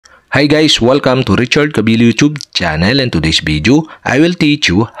Hi guys, welcome to Richard Cabile YouTube channel, and today's video, I will teach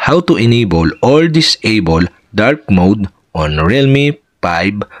you how to enable or disable dark mode on Realme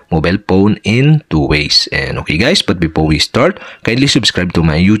 5 mobile phone in two ways. And okay guys, but before we start, kindly subscribe to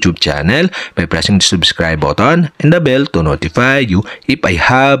my YouTube channel by pressing the subscribe button and the bell to notify you if I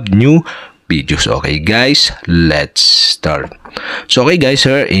have new videos. Okay guys, let's start. So okay guys,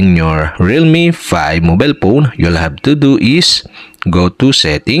 here in your Realme 5 mobile phone, you'll have to do is go to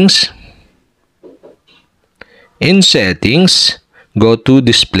settings. In settings, go to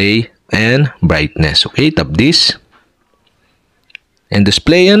display and brightness. Okay, tap this. In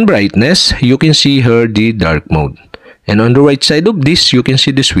display and brightness, you can see here the dark mode. And on the right side of this, you can see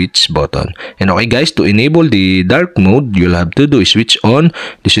the switch button. And okay guys, to enable the dark mode, you'll have to do is switch on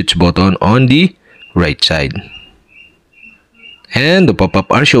the switch button on the right side. And the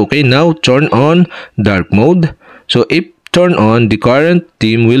pop-up are show. Okay, now turn on dark mode. So if turn on, the current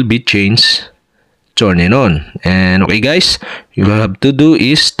theme will be changed. Turn it on. And okay guys, you have to do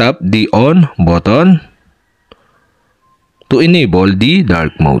is tap the on button to enable the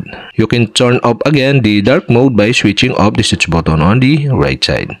dark mode. You can turn off again the dark mode by switching off the switch button on the right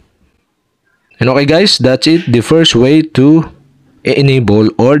side. And okay guys, that's it, the first way to enable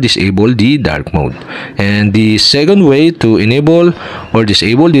or disable the dark mode. And the second way to enable or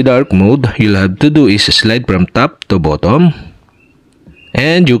disable the dark mode, you'll have to do is slide from top to bottom,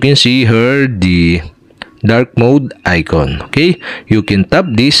 and you can see here the dark mode icon. Okay, you can tap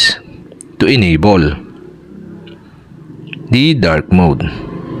this to enable the dark mode,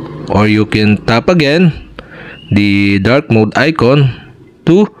 or you can tap again the dark mode icon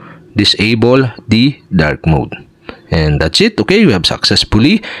to disable the dark mode. And that's it. Okay, we have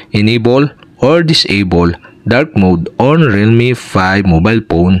successfully enabled or disabled dark mode on Realme 5 mobile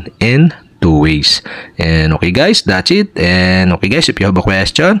phone in two ways. And okay guys, that's it. And okay guys, if you have a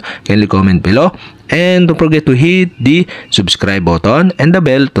question, kindly comment below. And don't forget to hit the subscribe button and the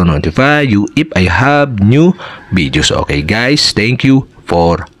bell to notify you if I have new videos. Okay guys, thank you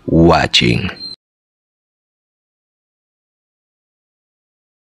for watching.